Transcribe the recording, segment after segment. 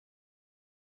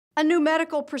A new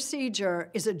medical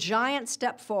procedure is a giant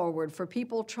step forward for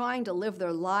people trying to live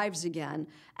their lives again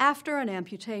after an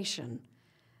amputation.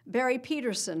 Barry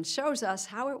Petersen shows us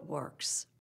how it works.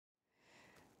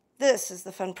 This is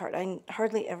the fun part. I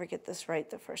hardly ever get this right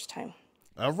the first time.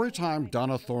 Every time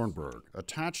Donna Thornburg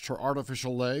attached her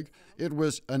artificial leg, it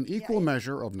was an equal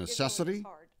measure of necessity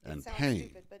and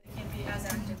pain.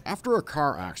 After a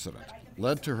car accident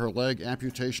led to her leg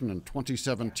amputation in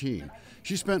 2017,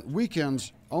 she spent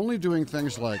weekends only doing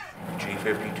things like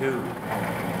G52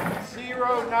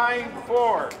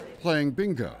 094 playing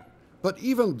bingo. But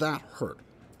even that hurt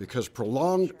because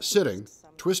prolonged sitting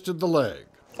twisted the leg.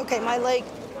 Okay, my leg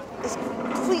is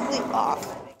completely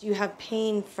off. You have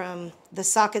pain from the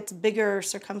socket's bigger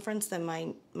circumference than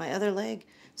my other leg,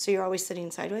 so you're always sitting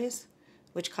sideways,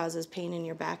 which causes pain in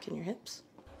your back and your hips.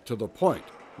 To the point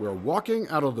where walking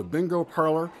out of the bingo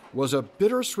parlor was a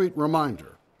bittersweet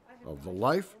reminder of the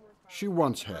life she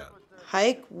once had.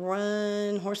 Hike,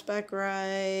 run, horseback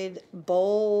ride,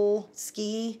 bowl,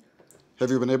 ski. Have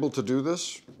you been able to do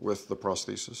this with the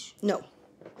prosthesis? No,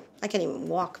 I can't even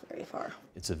walk very far.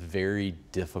 It's a very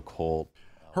difficult...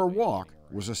 Her walk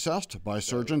was assessed by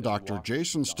surgeon Dr.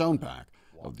 Jason Stoneback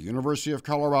of the University of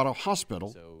Colorado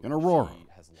Hospital in Aurora.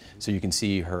 So you can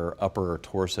see her upper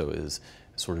torso is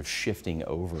sort of shifting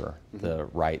over the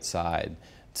right side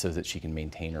so that she can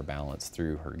maintain her balance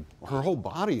through her... Her whole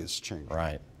body is changing.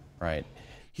 Right, right.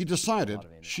 He decided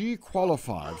she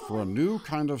qualified for a new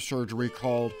kind of surgery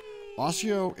called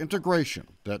osseointegration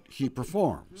that he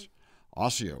performs.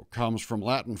 Osseo comes from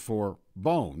Latin for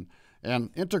bone, and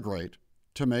integrate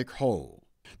to make whole.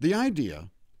 The idea,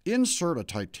 insert a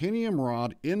titanium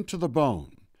rod into the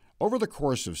bone. Over the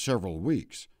course of several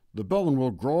weeks, the bone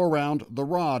will grow around the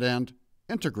rod and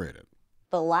integrate it.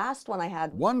 The last one I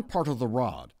had... One part of the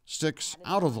rod sticks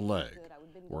out of the leg,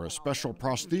 where a special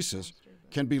prosthesis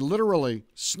can be literally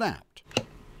snapped,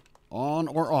 on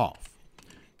or off.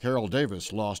 Carol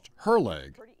Davis lost her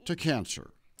leg to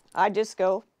cancer. I just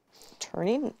go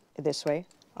turning this way.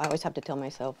 I always have to tell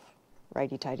myself,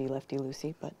 righty-tighty,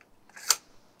 lefty-loosey,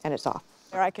 and it's off.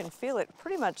 I can feel it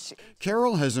pretty much.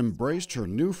 Carol has embraced her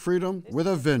new freedom with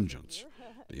a vengeance.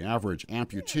 The average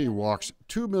amputee walks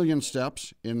 2 million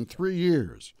steps in 3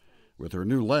 years. With her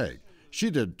new leg, she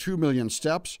did 2 million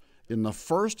steps in the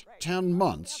first 10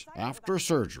 months after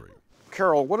surgery.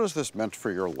 Carol, what has this meant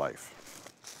for your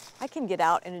life? I can get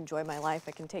out and enjoy my life.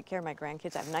 I can take care of my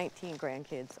grandkids. I have 19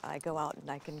 grandkids. I go out and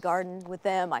I can garden with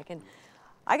them. I can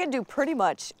do pretty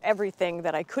much everything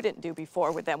that I couldn't do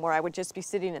before with them, where I would just be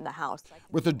sitting in the house.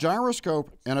 With a gyroscope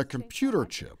and a computer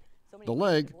chip, the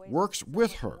leg works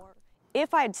with her.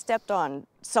 If I had stepped on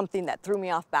something that threw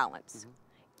me off balance,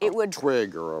 it would... A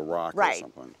twig or a rock or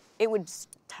something. It would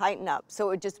tighten up, so it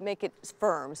would just make it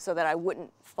firm so that I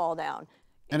wouldn't fall down.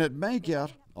 And it may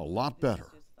get a lot better.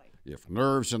 If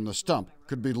nerves in the stump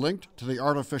could be linked to the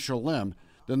artificial limb,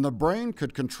 then the brain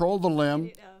could control the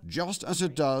limb just as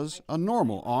it does a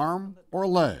normal arm or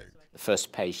leg. The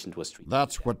first patient was...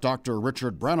 That's what Dr.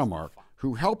 Richard Brennemark,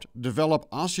 who helped develop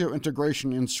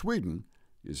osseointegration in Sweden,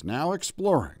 is now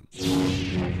exploring.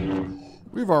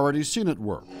 We've already seen it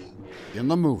work in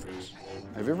the movies.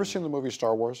 Have you ever seen the movie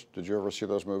Star Wars? Did you ever see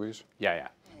those movies? Yeah.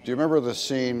 Do you remember the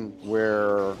scene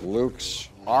where Luke's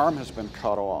arm has been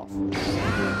cut off?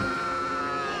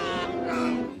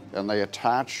 And they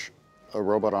attach a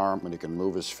robot arm and he can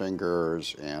move his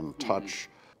fingers and touch.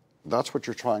 That's what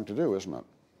you're trying to do, isn't it?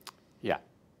 Yeah.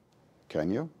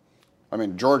 Can you? I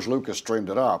mean, George Lucas dreamed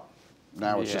it up.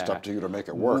 Now it's just up to you to make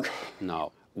it work.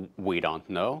 No, we don't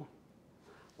know.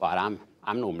 But I'm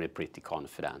normally pretty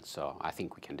confident, so I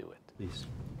think we can do it. Please.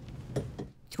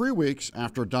 3 weeks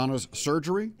after Donna's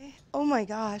surgery, Oh my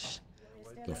gosh.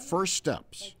 the first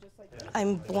steps.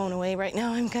 I'm blown away right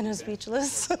now. I'm kind of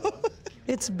speechless.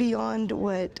 It's beyond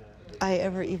what I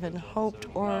ever even hoped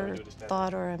or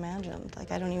thought or imagined.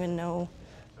 Like, I don't even know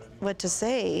what to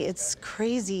say. It's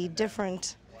crazy,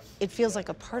 different. It feels like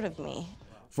a part of me.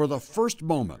 For the first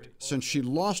moment since she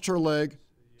lost her leg,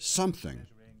 something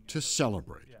to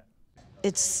celebrate.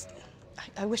 It's,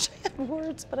 I wish I had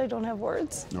words, but I don't have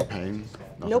words. No pain?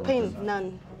 No pain,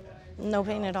 none. No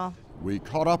pain at all. We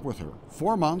caught up with her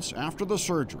 4 months after the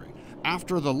surgery,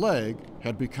 after the leg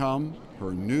had become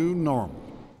her new normal.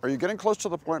 Are you getting close to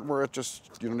the point where it just,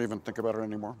 you don't even think about it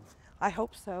anymore? I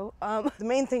hope so. The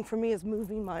main thing for me is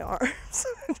moving my arms.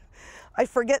 I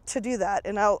forget to do that,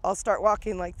 and I'll start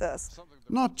walking like this.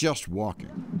 Not just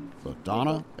walking, but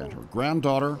Donna and her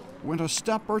granddaughter went a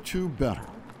step or two better,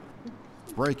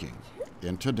 breaking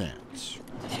into dance.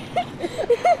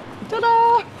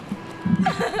 Ta-da!